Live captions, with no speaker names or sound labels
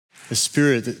The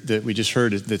spirit that we just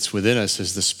heard that's within us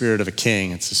is the spirit of a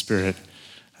king. It's the spirit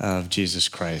of Jesus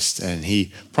Christ. And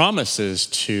he promises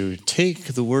to take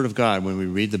the word of God when we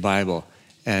read the Bible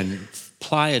and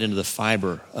apply it into the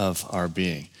fiber of our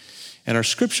being. And our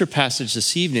scripture passage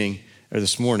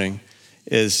this morning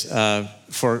is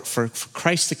for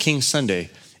Christ the King Sunday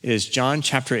is John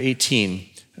chapter 18,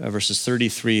 verses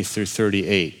 33 through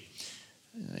 38.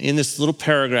 In this little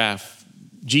paragraph,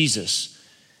 Jesus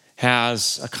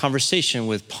has a conversation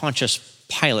with Pontius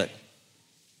Pilate.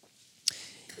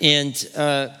 And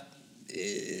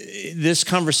this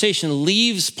conversation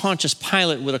leaves Pontius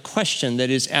Pilate with a question that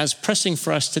is as pressing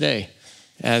for us today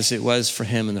as it was for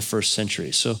him in the first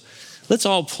century. So let's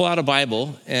all pull out a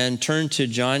Bible and turn to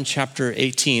John chapter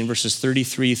 18, verses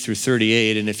 33 through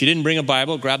 38. And if you didn't bring a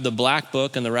Bible, grab the black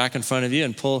book in the rack in front of you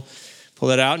and pull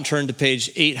that out and turn to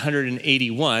page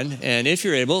 881. And if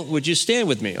you're able, would you stand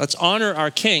with me? Let's honor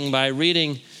our King by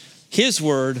reading his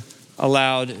word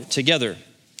aloud together.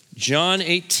 John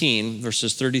 18,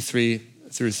 verses 33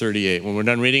 through 38. When we're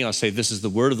done reading, I'll say, this is the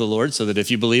word of the Lord, so that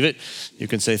if you believe it, you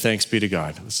can say, thanks be to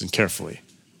God. Listen carefully.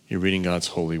 You're reading God's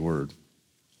holy word.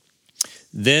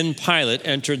 Then Pilate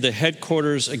entered the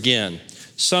headquarters again,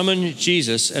 summoned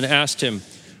Jesus, and asked him,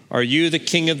 are you the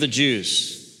king of the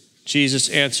Jews? Jesus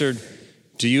answered,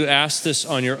 do you ask this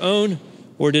on your own,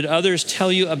 or did others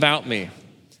tell you about me?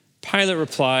 Pilate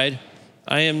replied,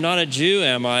 I am not a Jew,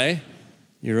 am I?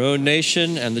 Your own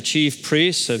nation and the chief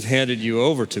priests have handed you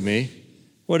over to me.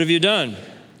 What have you done?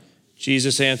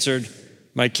 Jesus answered,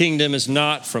 my kingdom is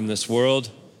not from this world.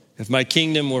 If my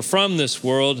kingdom were from this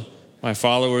world, my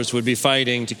followers would be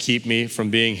fighting to keep me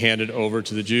from being handed over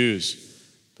to the Jews.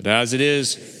 But as it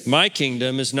is, my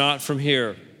kingdom is not from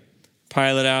here.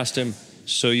 Pilate asked him,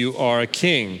 so you are a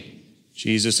king?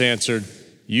 Jesus answered,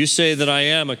 you say that I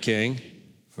am a king.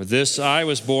 For this I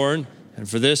was born, and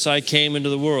for this I came into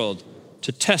the world,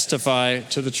 to testify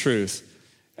to the truth.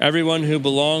 Everyone who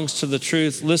belongs to the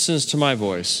truth listens to my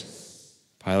voice.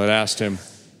 Pilate asked him,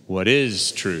 what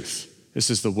is truth? This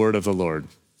is the word of the Lord.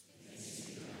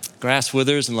 Grass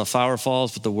withers and the flower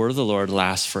falls, but the word of the Lord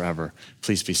lasts forever.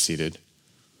 Please be seated.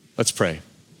 Let's pray.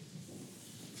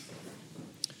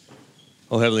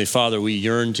 Oh, Heavenly Father, we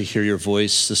yearn to hear your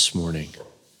voice this morning.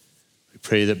 We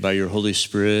pray that by your Holy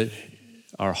Spirit,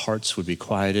 our hearts would be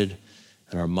quieted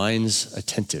and our minds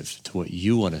attentive to what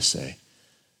you want to say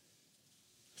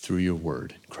through your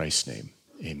word. In Christ's name,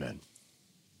 amen.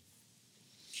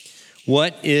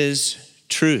 What is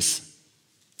truth?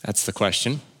 That's the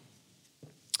question.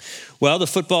 Well, the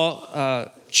football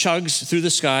chugs through the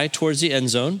sky towards the end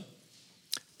zone.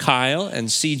 Kyle and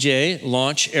CJ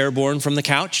launch airborne from the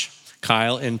couch.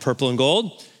 Kyle in purple and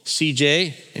gold,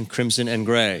 CJ in crimson and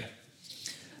gray.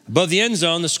 Above the end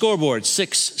zone, the scoreboard,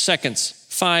 6 seconds,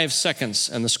 5 seconds,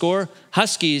 and the score,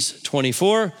 Huskies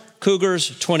 24,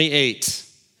 Cougars 28.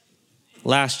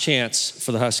 Last chance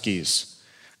for the Huskies.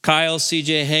 Kyle,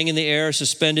 CJ hang in the air,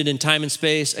 suspended in time and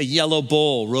space, a yellow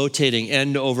bowl rotating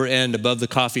end over end above the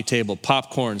coffee table,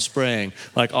 popcorn spraying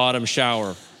like autumn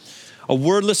shower. A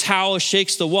wordless howl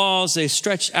shakes the walls. They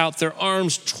stretch out their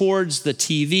arms towards the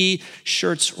TV,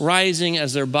 shirts rising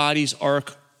as their bodies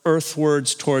arc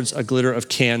earthwards towards a glitter of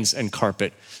cans and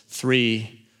carpet.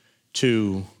 3,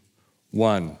 2,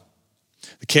 1.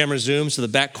 The camera zooms to the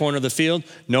back corner of the field.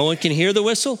 No one can hear the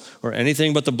whistle or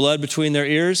anything but the blood between their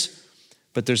ears.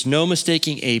 But there's no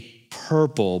mistaking a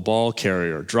purple ball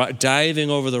carrier diving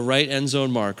over the right end zone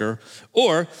marker,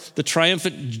 or the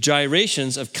triumphant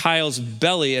gyrations of Kyle's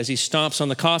belly as he stomps on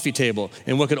the coffee table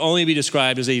in what could only be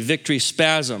described as a victory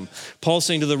spasm,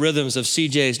 pulsing to the rhythms of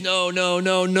CJ's no, no,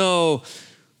 no, no.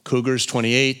 Cougars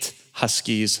 28,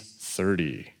 Huskies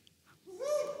 30.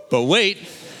 But wait.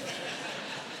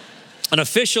 An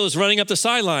official is running up the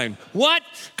sideline. What?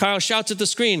 Kyle shouts at the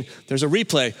screen. There's a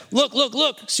replay. Look, look,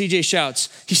 look, CJ shouts.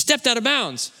 He stepped out of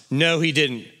bounds. No, he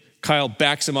didn't. Kyle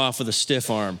backs him off with a stiff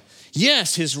arm.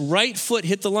 Yes, his right foot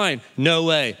hit the line. No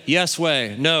way. Yes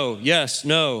way. No. Yes.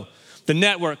 No. The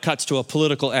network cuts to a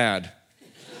political ad.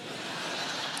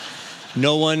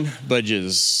 No one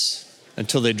budges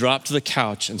until they drop to the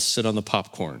couch and sit on the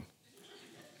popcorn.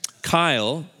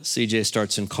 Kyle, CJ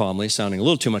starts in calmly, sounding a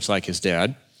little too much like his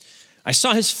dad. I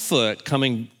saw his foot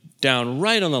coming down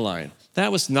right on the line.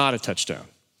 That was not a touchdown.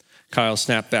 Kyle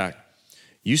snapped back.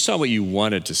 You saw what you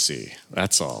wanted to see.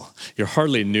 That's all. You're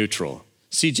hardly neutral.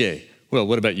 CJ, well,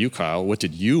 what about you, Kyle? What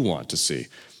did you want to see?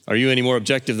 Are you any more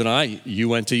objective than I? You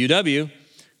went to UW.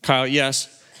 Kyle,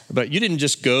 yes, but you didn't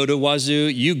just go to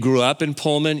Wazoo. You grew up in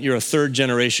Pullman. You're a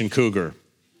third-generation Cougar.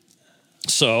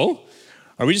 So,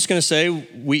 Are we just going to say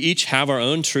we each have our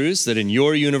own truths, that in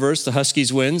your universe the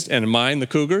Huskies wins and in mine the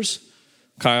Cougars?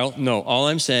 Kyle, no. All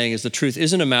I'm saying is the truth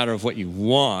isn't a matter of what you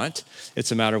want.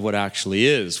 It's a matter of what actually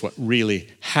is, what really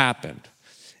happened.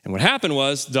 And what happened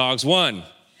was dogs won.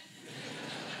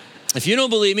 If you don't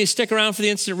believe me, stick around for the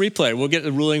instant replay. We'll get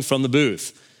the ruling from the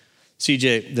booth.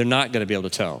 CJ, they're not going to be able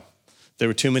to tell. There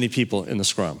were too many people in the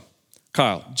scrum.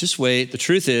 Kyle, just wait. The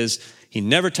truth is he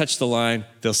never touched the line.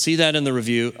 They'll see that in the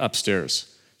review upstairs.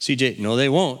 CJ, no, they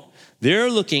won't. They're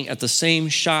looking at the same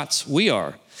shots we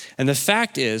are. And the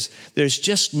fact is, there's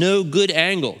just no good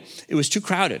angle. It was too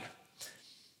crowded.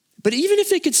 But even if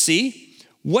they could see,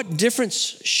 what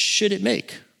difference should it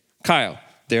make? Kyle,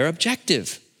 they're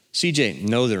objective. CJ,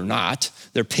 no, they're not.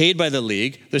 They're paid by the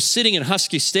league. They're sitting in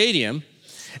Husky Stadium,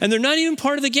 and they're not even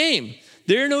part of the game.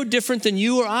 They're no different than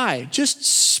you or I, just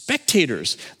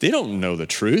spectators. They don't know the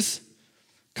truth.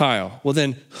 Kyle, well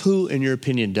then, who in your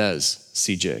opinion does,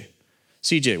 CJ?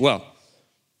 CJ, well,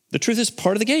 the truth is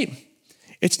part of the game.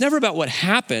 It's never about what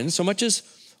happened so much as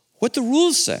what the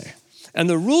rules say. And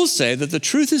the rules say that the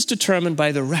truth is determined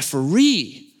by the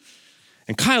referee.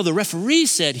 And Kyle, the referee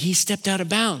said he stepped out of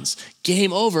bounds.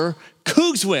 Game over,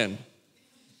 Cougs win.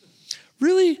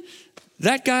 Really?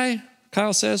 That guy,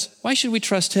 Kyle says, why should we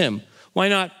trust him? Why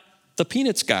not the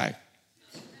Peanuts guy?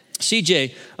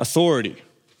 CJ, authority.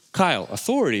 Kyle,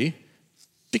 authority?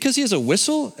 Because he has a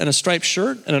whistle and a striped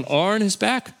shirt and an R on his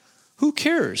back? Who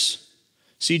cares?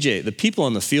 CJ, the people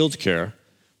on the field care.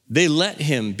 They let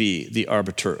him be the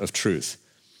arbiter of truth.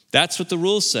 That's what the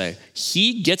rules say.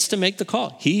 He gets to make the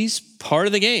call. He's part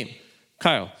of the game.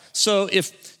 Kyle, so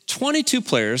if 22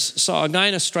 players saw a guy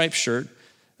in a striped shirt,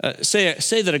 say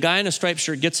that a guy in a striped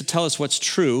shirt gets to tell us what's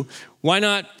true, why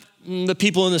not the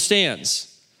people in the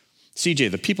stands?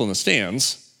 CJ, the people in the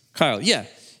stands? Kyle, yeah,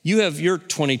 you have your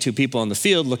 22 people on the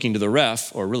field looking to the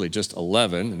ref, or really just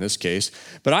 11 in this case,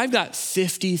 but I've got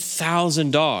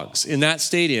 50,000 dogs in that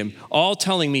stadium all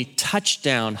telling me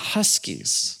touchdown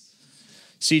Huskies.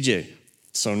 CJ,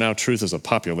 so now truth is a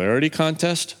popularity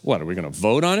contest? What, are we going to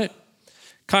vote on it?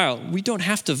 Kyle, we don't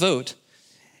have to vote,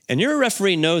 and your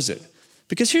referee knows it,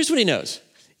 because here's what he knows.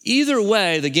 Either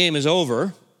way, the game is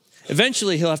over.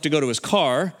 Eventually, he'll have to go to his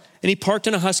car, and he parked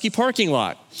in a Husky parking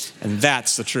lot, and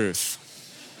that's the truth.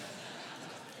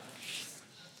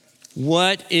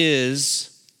 What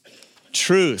is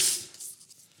truth?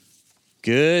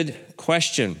 Good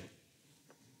question.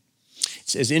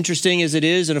 It's as interesting as it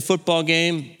is in a football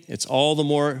game, it's all the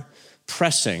more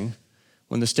pressing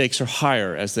when the stakes are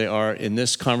higher, as they are in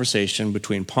this conversation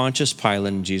between Pontius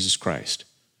Pilate and Jesus Christ.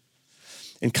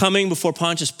 In coming before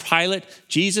Pontius Pilate,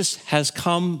 Jesus has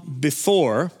come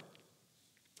before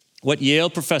what Yale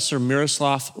professor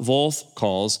Miroslav Volf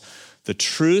calls the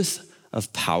truth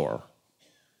of power.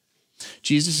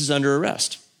 Jesus is under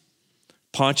arrest.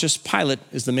 Pontius Pilate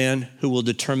is the man who will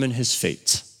determine his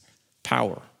fate.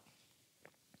 Power.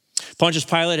 Pontius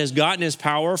Pilate has gotten his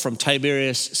power from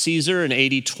Tiberius Caesar in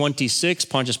AD 26.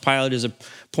 Pontius Pilate is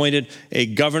appointed a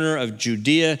governor of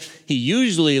Judea. He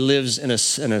usually lives in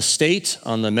a state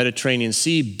on the Mediterranean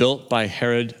Sea built by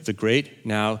Herod the Great,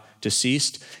 now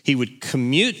deceased. He would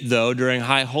commute, though, during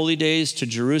high holy days to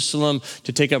Jerusalem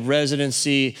to take up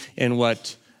residency in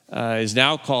what is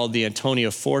now called the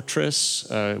Antonia Fortress,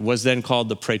 was then called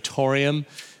the Praetorium.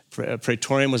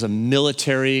 Praetorium was a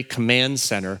military command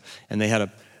center, and they had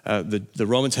the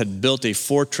Romans had built a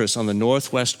fortress on the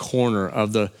northwest corner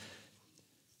of the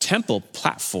temple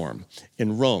platform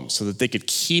in Rome so that they could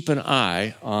keep an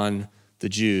eye on the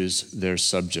Jews, their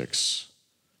subjects.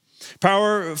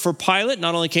 Power for Pilate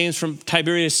not only came from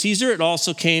Tiberius Caesar, it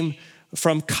also came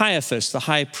from Caiaphas, the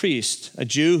high priest, a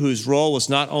Jew whose role was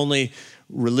not only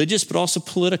religious but also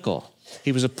political.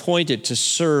 He was appointed to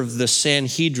serve the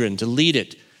Sanhedrin, to lead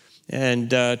it,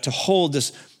 and to hold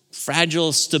this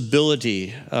fragile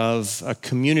stability of a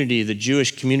community, the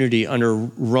Jewish community, under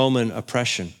Roman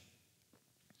oppression.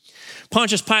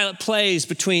 Pontius Pilate plays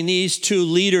between these two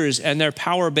leaders and their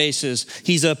power bases.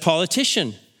 He's a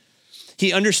politician.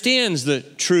 He understands the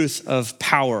truth of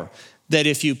power, that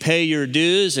if you pay your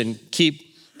dues and keep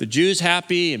the Jews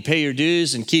happy and pay your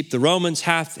dues and keep the Romans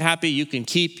happy, you can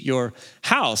keep your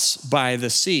house by the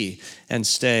sea and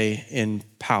stay in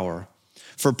power.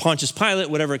 For Pontius Pilate,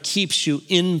 whatever keeps you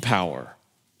in power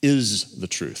is the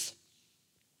truth.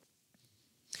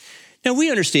 Now, we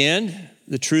understand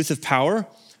the truth of power.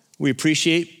 We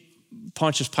appreciate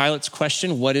Pontius Pilate's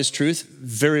question, what is truth?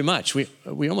 Very much.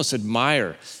 We almost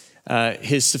admire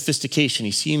his sophistication.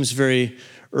 He seems very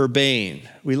urbane.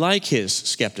 We like his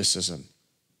skepticism.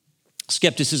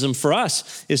 Skepticism for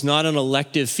us is not an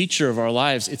elective feature of our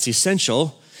lives. It's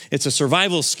essential. It's a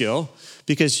survival skill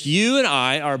because you and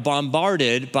I are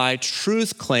bombarded by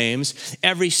truth claims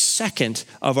every second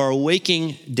of our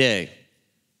waking day.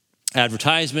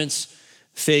 Advertisements,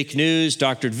 fake news,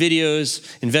 doctored videos,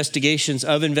 investigations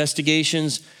of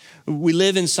investigations. We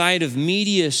live inside of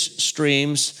media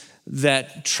streams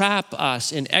that trap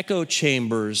us in echo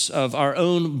chambers of our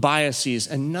own biases,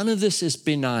 and none of this is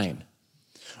benign.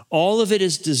 All of it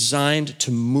is designed to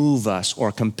move us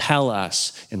or compel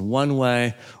us in one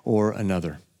way or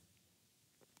another.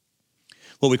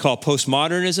 What we call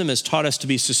postmodernism has taught us to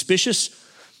be suspicious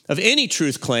of any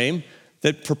truth claim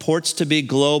that purports to be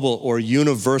global or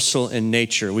universal in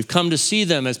nature. We've come to see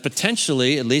them as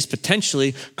potentially, at least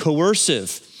potentially,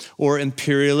 coercive or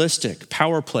imperialistic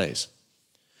power plays.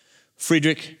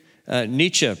 Friedrich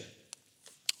Nietzsche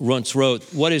once wrote,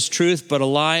 "What is truth but a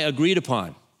lie agreed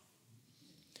upon?"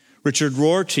 Richard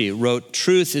Rorty wrote,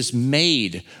 "Truth is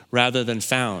made rather than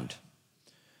found."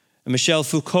 And Michel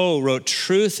Foucault wrote,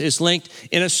 "Truth is linked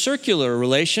in a circular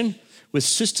relation with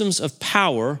systems of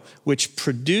power which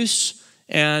produce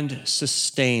and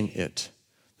sustain it."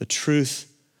 The truth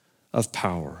of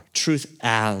power, truth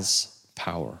as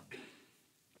power.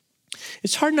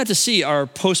 It's hard not to see our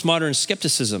postmodern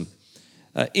skepticism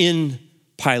in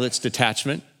Pilate's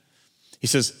detachment. He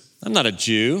says, "I'm not a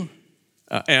Jew,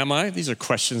 am I? These are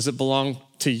questions that belong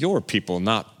to your people,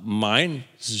 not mine.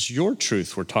 This is your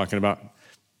truth we're talking about.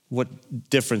 What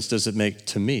difference does it make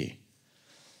to me?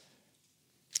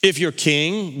 If your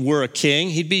king were a king,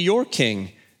 he'd be your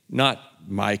king, not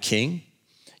my king.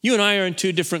 You and I are in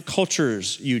two different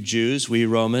cultures, you Jews, we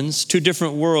Romans, two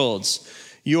different worlds.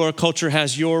 Your culture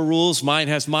has your rules, mine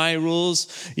has my rules.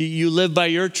 You live by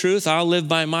your truth, I'll live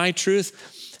by my truth.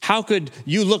 How could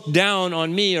you look down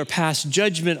on me or pass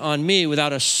judgment on me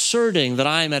without asserting that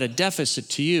I'm at a deficit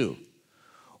to you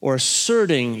or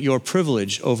asserting your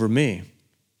privilege over me?"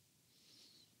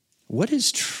 What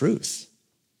is truth?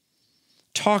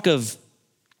 Talk of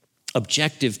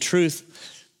objective truth.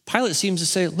 Pilate seems to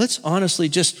say, let's honestly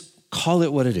just call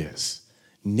it what it is.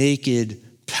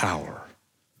 Naked power.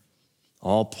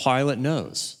 All Pilate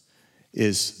knows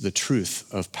is the truth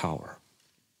of power.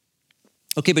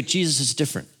 Okay, but Jesus is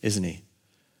different, isn't he?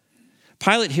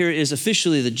 Pilate here is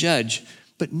officially the judge,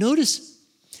 but notice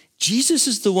Jesus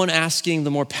is the one asking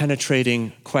the more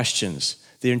penetrating questions.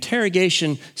 The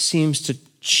interrogation seems to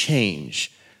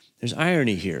change. There's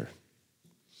irony here.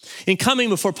 In coming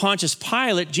before Pontius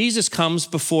Pilate, Jesus comes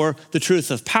before the truth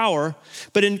of power,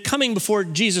 but in coming before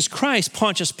Jesus Christ,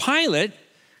 Pontius Pilate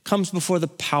comes before the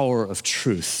power of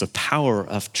truth, the power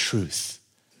of truth,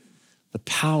 the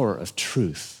power of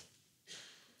truth.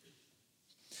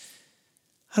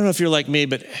 I don't know if you're like me,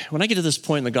 but when I get to this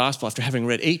point in the gospel, after having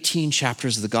read 18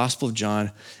 chapters of the Gospel of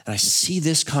John, and I see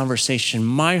this conversation,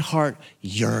 my heart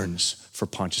yearns for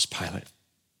Pontius Pilate.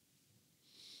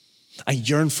 I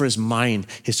yearn for his mind,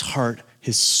 his heart,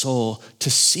 his soul, to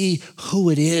see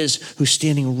who it is who's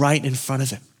standing right in front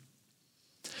of him.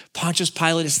 Pontius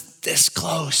Pilate is this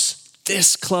close,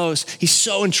 this close. He's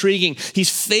so intriguing. He's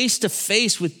face to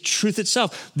face with truth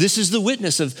itself. This is the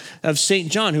witness of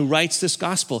St. John, who writes this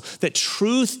gospel, that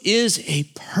truth is a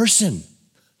person.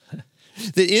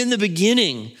 That in the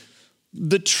beginning,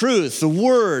 the truth, the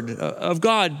word of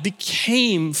God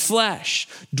became flesh,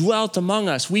 dwelt among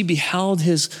us. We beheld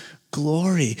his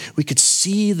glory. We could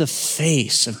see the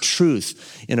face of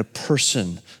truth in a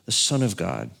person, the Son of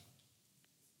God.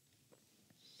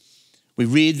 We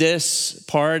read this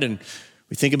part and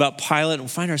we think about Pilate and we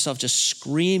find ourselves just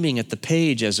screaming at the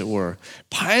page, as it were.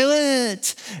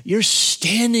 Pilate, you're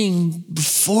standing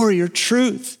before your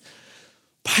truth.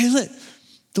 Pilate,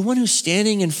 the one who's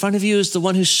standing in front of you is the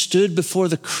one who stood before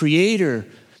the Creator,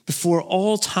 before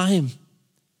all time.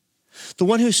 The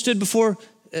one who stood before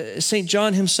St.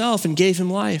 John himself and gave him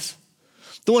life.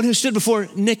 The one who stood before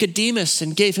Nicodemus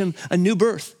and gave him a new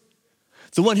birth.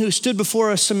 The one who stood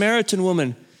before a Samaritan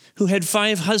woman who had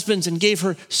 5 husbands and gave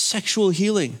her sexual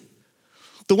healing.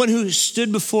 The one who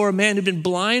stood before a man who'd been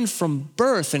blind from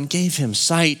birth and gave him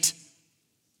sight.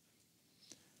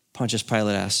 Pontius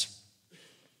Pilate asks,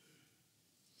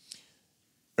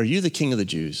 "Are you the king of the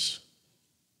Jews?"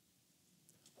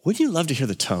 Wouldn't you love to hear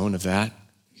the tone of that?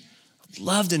 I'd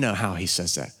love to know how he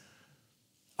says that.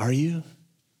 Are you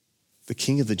the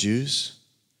king of the Jews?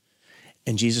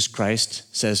 And Jesus Christ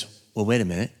says, well, wait a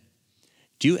minute.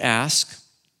 Do you ask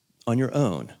on your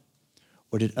own,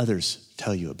 or did others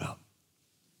tell you about?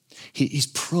 He's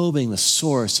probing the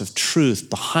source of truth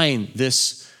behind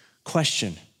this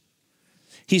question.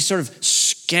 He's sort of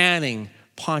scanning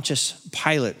Pontius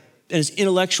Pilate and his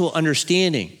intellectual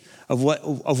understanding of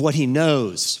what he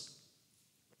knows.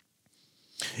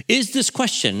 Is this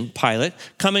question, Pilate,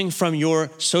 coming from your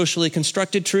socially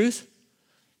constructed truth?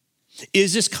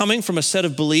 Is this coming from a set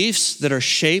of beliefs that are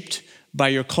shaped by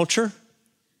your culture?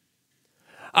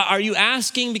 Are you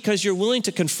asking because you're willing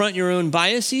to confront your own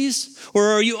biases? Or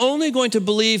are you only going to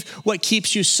believe what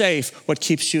keeps you safe, what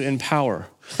keeps you in power?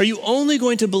 Are you only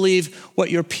going to believe what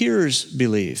your peers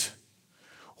believe?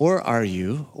 Or are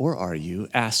you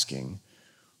asking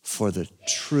for the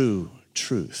true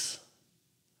truth?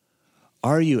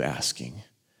 Are you asking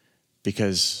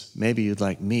because maybe you'd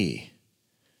like me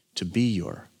to be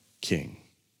your king?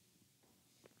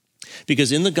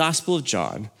 Because in the Gospel of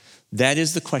John, that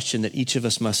is the question that each of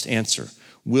us must answer.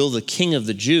 Will the King of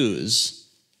the Jews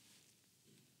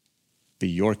be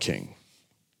your king?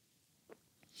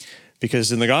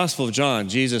 Because in the Gospel of John,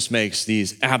 Jesus makes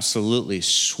these absolutely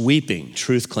sweeping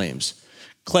truth claims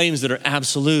that are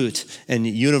absolute and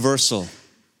universal.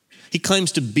 He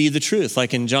claims to be the truth,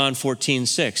 like in John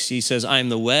 14:6. He says, I am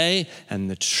the way and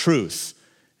the truth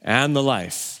and the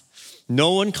life.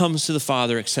 No one comes to the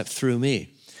Father except through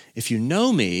me. If you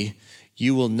know me,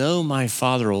 you will know my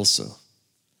Father also.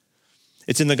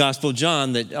 It's in the Gospel of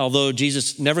John that although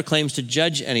Jesus never claims to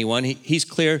judge anyone, he's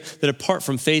clear that apart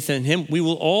from faith in him, we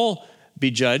will all be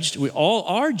judged. We all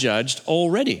are judged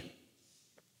already.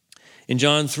 In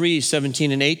John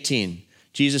 3:17 and 18,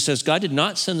 Jesus says, God did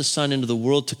not send the Son into the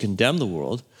world to condemn the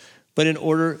world, but in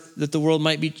order that the world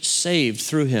might be saved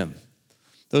through him.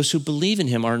 Those who believe in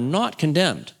him are not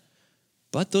condemned,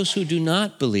 but those who do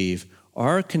not believe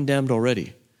are condemned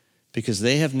already, because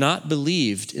they have not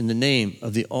believed in the name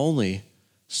of the only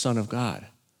Son of God.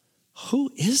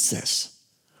 Who is this?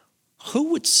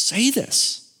 Who would say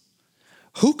this?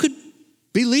 Who could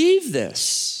believe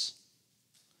this?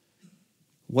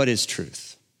 What is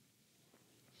truth?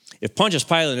 If Pontius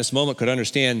Pilate in this moment could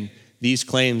understand these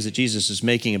claims that Jesus is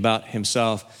making about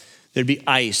himself, there'd be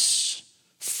ice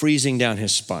freezing down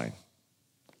his spine,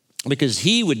 because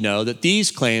he would know that these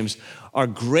claims are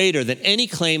greater than any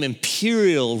claim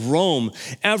imperial Rome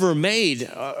ever made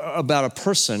about a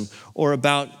person or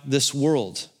about this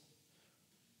world.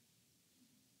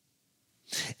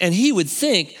 And he would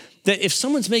think that if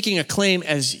someone's making a claim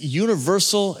as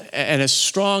universal and as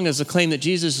strong as the claim that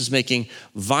Jesus is making,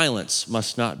 violence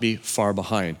must not be far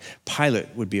behind.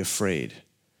 Pilate would be afraid,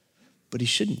 but he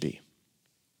shouldn't be.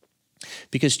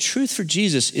 Because truth for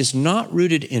Jesus is not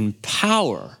rooted in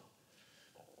power,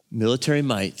 military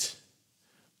might,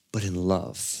 but in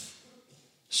love,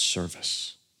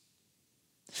 service.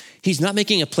 He's not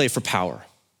making a play for power.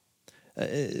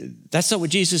 That's not what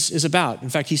Jesus is about. In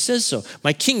fact, he says so.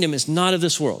 My kingdom is not of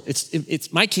this world.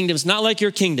 My kingdom is not like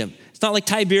your kingdom. It's not like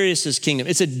Tiberius's kingdom.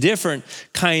 It's a different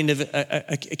kind of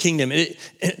a kingdom.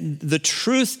 The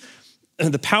truth,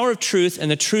 the power of truth and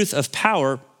the truth of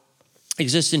power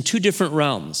exist in two different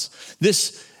realms.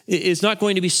 This is not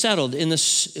going to be settled in the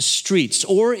streets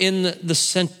or in the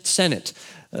Senate.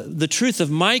 The truth of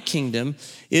my kingdom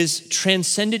is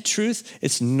transcendent truth.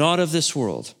 It's not of this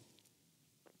world.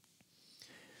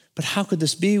 But how could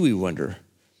this be, we wonder?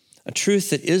 A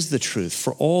truth that is the truth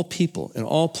for all people in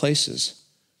all places,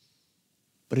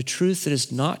 but a truth that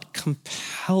is not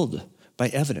compelled by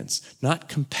evidence, not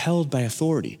compelled by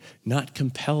authority, not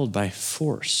compelled by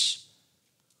force.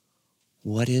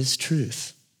 What is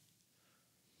truth?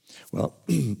 Well,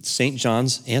 St.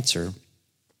 John's answer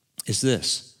is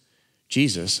this.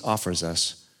 Jesus offers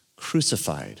us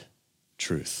crucified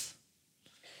truth.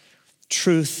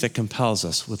 Truth that compels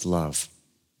us with love.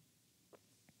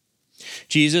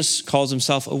 Jesus calls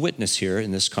himself a witness here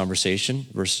in this conversation,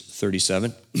 verse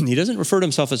 37. He doesn't refer to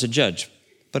himself as a judge,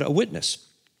 but a witness.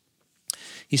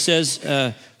 He says,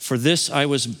 for this I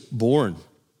was born,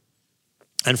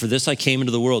 and for this I came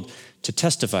into the world to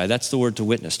testify. That's the word to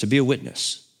witness, to be a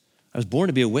witness. I was born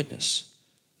to be a witness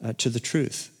to the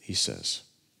truth, he says.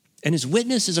 And his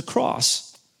witness is a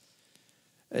cross.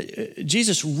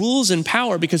 Jesus rules in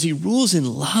power because he rules in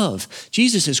love.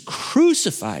 Jesus is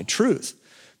crucified truth.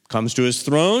 Comes to his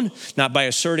throne, not by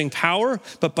asserting power,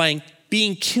 but by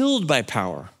being killed by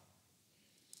power.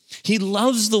 He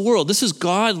loves the world. This is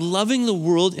God loving the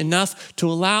world enough to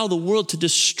allow the world to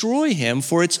destroy him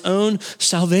for its own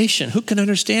salvation. Who can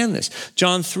understand this?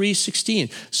 John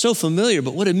 3:16, so familiar,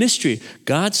 but what a mystery.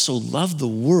 God so loved the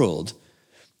world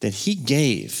that he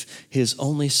gave his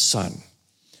only Son,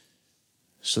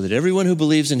 so that everyone who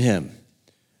believes in him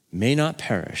may not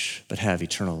perish, but have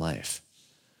eternal life.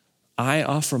 I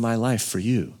offer my life for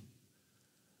you.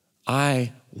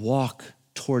 I walk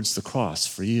towards the cross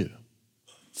for you,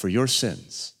 for your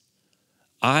sins.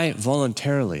 I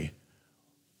voluntarily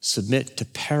submit to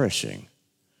perishing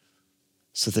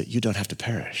so that you don't have to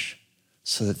perish,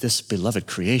 so that this beloved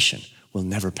creation will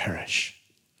never perish.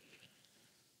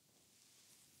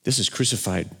 This is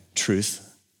crucified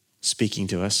truth speaking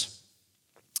to us.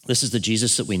 This is the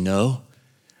Jesus that we know.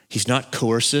 He's not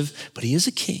coercive, but he is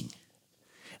a king.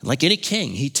 And like any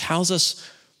king, he tells us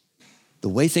the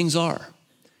way things are.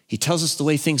 He tells us the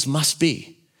way things must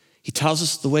be. He tells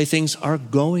us the way things are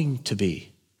going to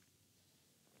be.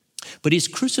 But he's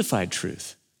crucified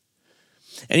truth.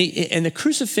 And the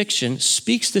crucifixion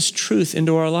speaks this truth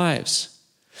into our lives.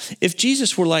 If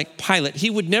Jesus were like Pilate, he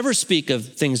would never speak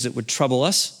of things that would trouble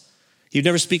us. He'd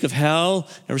never speak of hell,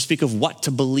 never speak of what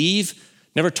to believe,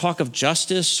 never talk of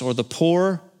justice or the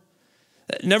poor,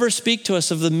 never speak to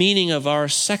us of the meaning of our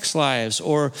sex lives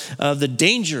or of the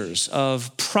dangers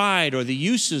of pride or the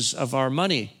uses of our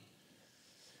money.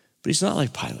 But he's not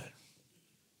like Pilate.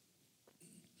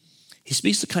 He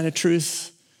speaks the kind of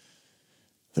truth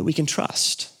that we can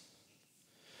trust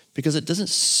because it doesn't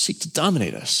seek to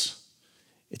dominate us.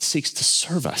 It seeks to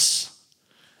serve us.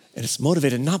 And it's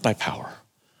motivated not by power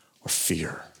or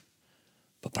fear,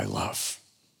 but by love.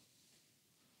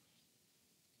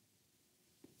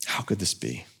 How could this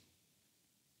be?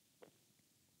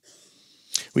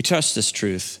 We trust this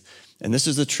truth, and this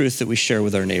is the truth that we share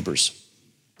with our neighbors.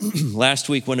 Last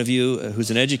week, one of you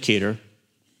who's an educator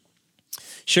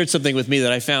shared something with me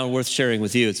that I found worth sharing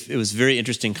with you. It was a very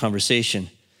interesting conversation.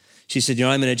 She said,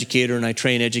 I'm an educator and I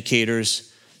train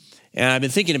educators. And I've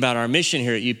been thinking about our mission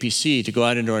here at UPC to go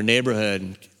out into our neighborhood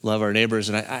and love our neighbors.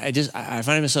 And I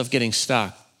find myself getting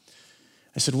stuck.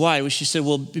 I said, why? She said,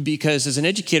 well, because as an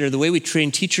educator, the way we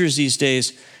train teachers these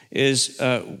days is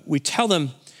we tell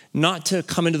them not to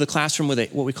come into the classroom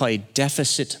with what we call a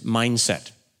deficit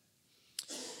mindset.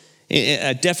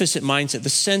 A deficit mindset, the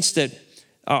sense that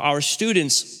our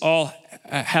students all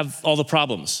have all the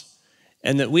problems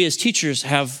and that we as teachers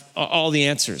have all the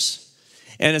answers.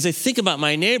 And as I think about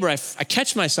my neighbor, I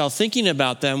catch myself thinking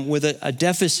about them with a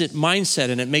deficit mindset,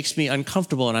 and it makes me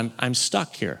uncomfortable, and I'm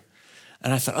stuck here.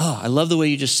 And I thought, I love the way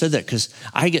you just said that, because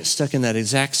I get stuck in that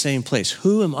exact same place.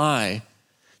 Who am I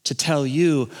to tell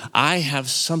you I have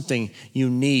something you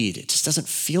need? It just doesn't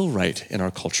feel right in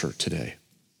our culture today.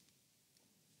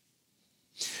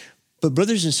 But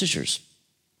brothers and sisters,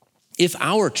 if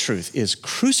our truth is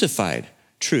crucified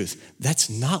truth, that's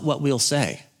not what we'll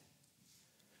say.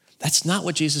 That's not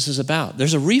what Jesus is about.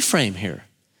 There's a reframe here.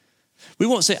 We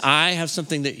won't say, I have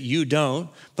something that you don't,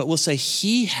 but we'll say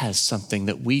he has something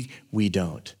that we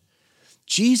don't.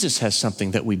 Jesus has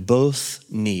something that we both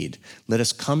need. Let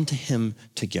us come to him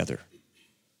together.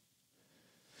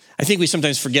 I think we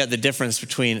sometimes forget the difference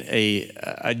between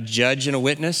a judge and a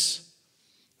witness,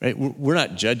 right? We're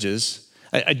not judges.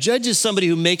 A judge is somebody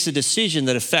who makes a decision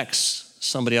that affects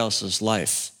somebody else's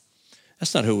life.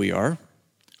 That's not who we are.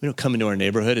 We don't come into our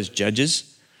neighborhood as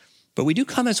judges, but we do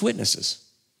come as witnesses.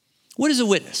 What is a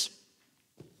witness?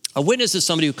 A witness is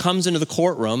somebody who comes into the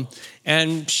courtroom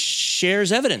and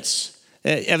shares evidence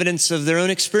of their own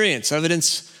experience,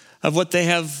 evidence of what they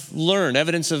have learned,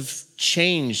 evidence of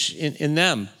change in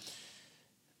them.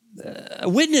 A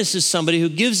witness is somebody who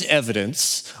gives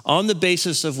evidence on the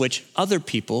basis of which other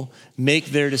people make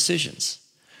their decisions.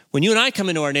 When you and I come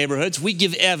into our neighborhoods, we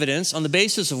give evidence on the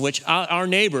basis of which our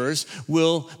neighbors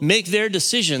will make their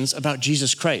decisions about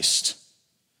Jesus Christ,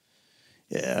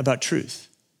 about truth.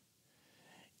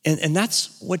 And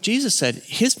that's what Jesus said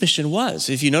his mission was.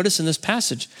 If you notice in this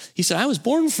passage, he said, I was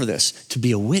born for this, to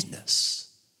be a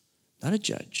witness, not a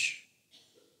judge.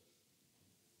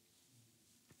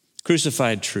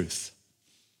 Crucified truth.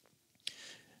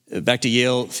 Back to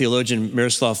Yale theologian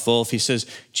Miroslav Volf, he says,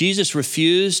 Jesus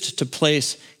refused to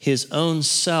place his own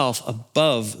self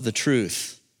above the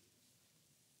truth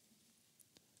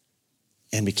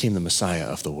and became the Messiah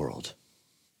of the world.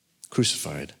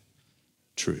 Crucified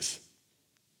truth.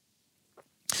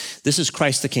 This is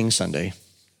Christ the King Sunday.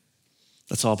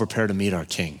 Let's all prepare to meet our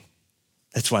King.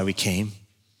 That's why we came.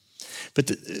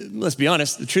 But let's be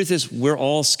honest, the truth is we're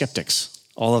all skeptics,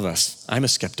 all of us. I'm a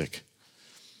skeptic.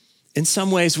 In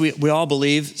some ways, we all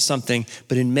believe something,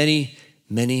 but in many,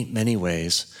 many, many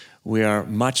ways, we are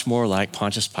much more like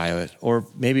Pontius Pilate, or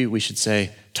maybe we should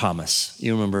say Thomas.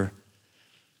 You remember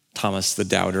Thomas, the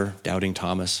doubter, doubting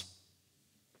Thomas?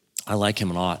 I like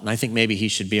him a lot, and I think maybe he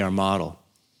should be our model.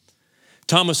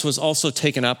 Thomas was also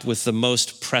taken up with the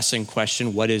most pressing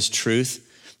question, what is truth?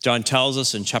 John tells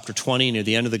us in chapter 20, near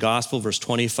the end of the gospel, verse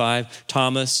 25,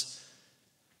 Thomas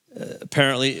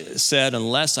apparently said,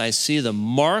 unless I see the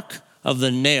mark of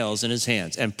the nails in his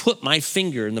hands and put my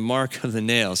finger in the mark of the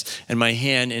nails and my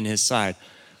hand in his side,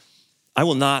 I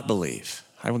will not believe.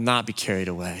 I will not be carried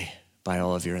away by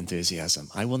all of your enthusiasm.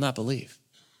 I will not believe.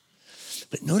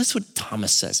 But notice what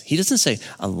Thomas says. He doesn't say,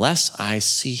 unless I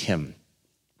see him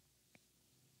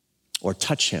or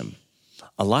touch him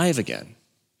alive again.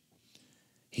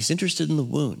 He's interested in the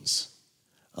wounds.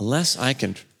 Unless I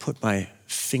can put my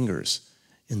fingers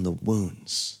in the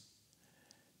wounds.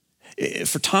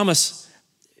 For Thomas,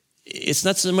 it's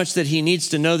not so much that he needs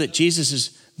to know that Jesus is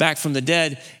back from the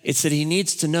dead. It's that he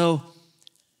needs to know,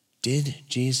 did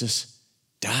Jesus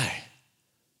die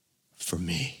for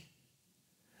me?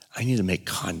 I need to make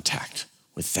contact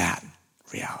with that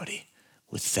reality,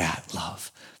 with that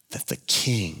love, that the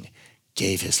King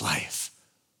gave his life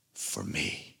for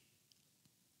me.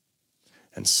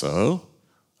 And so,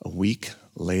 a week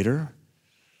later,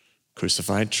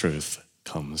 crucified truth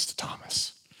comes to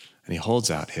Thomas. And he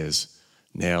holds out his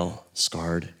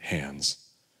nail-scarred hands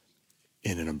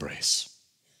in an embrace.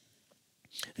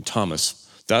 And Thomas,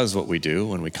 that is what we do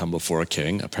when we come before a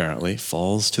king, apparently,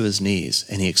 falls to his knees.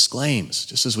 And he exclaims,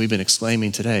 just as we've been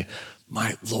exclaiming today,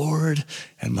 my Lord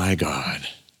and my God.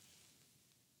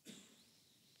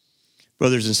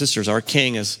 Brothers and sisters, our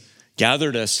King has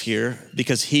gathered us here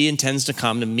because he intends to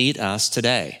come to meet us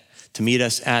today, to meet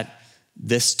us at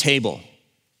this table.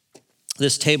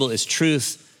 This table is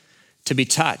truth to be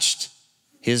touched,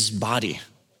 his body,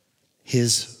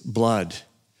 his blood,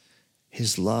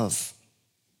 his love.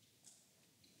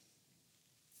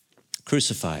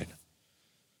 Crucified,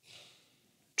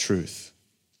 truth.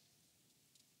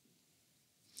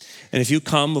 And if you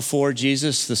come before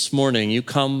Jesus this morning, you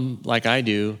come like I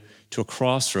do to a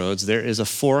crossroads, there is a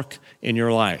fork in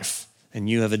your life and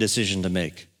you have a decision to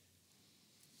make.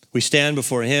 We stand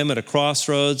before him at a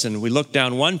crossroads and we look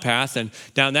down one path, and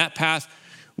down that path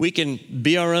we can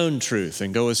be our own truth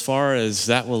and go as far as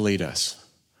that will lead us.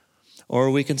 Or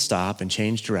we can stop and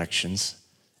change directions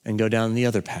and go down the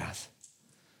other path.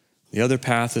 The other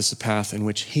path is the path in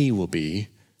which he will be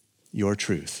your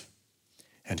truth.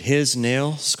 And his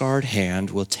nail-scarred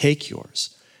hand will take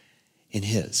yours in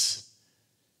his,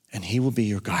 and he will be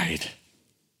your guide.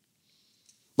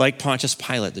 Like Pontius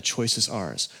Pilate, the choice is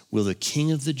ours. Will the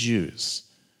King of the Jews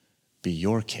be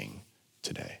your king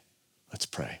today? Let's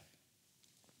pray.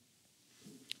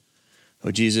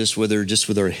 Oh, Jesus, whether just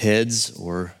with our heads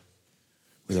or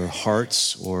with our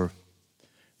hearts or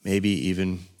maybe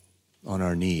even on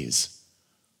our knees,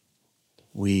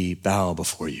 we bow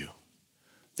before you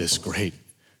this great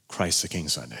Christ the King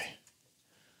Sunday.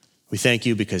 We thank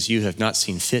you because you have not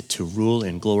seen fit to rule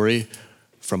in glory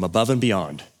from above and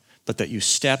beyond, but that you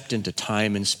stepped into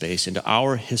time and space, into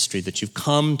our history, that you've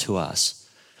come to us,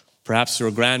 perhaps through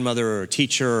a grandmother or a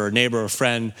teacher or a neighbor or a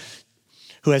friend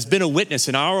who has been a witness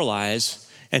in our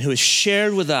lives and who has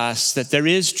shared with us that there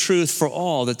is truth for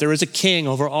all, that there is a king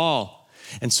over all.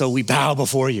 And so we bow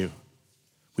before you.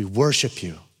 We worship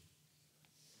you.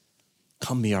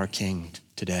 Come be our king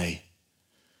today.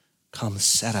 Come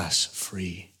set us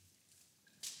free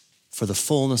for the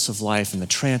fullness of life and the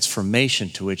transformation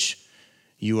to which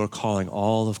you are calling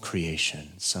all of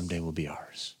creation someday will be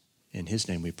ours. In his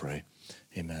name we pray.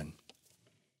 Amen.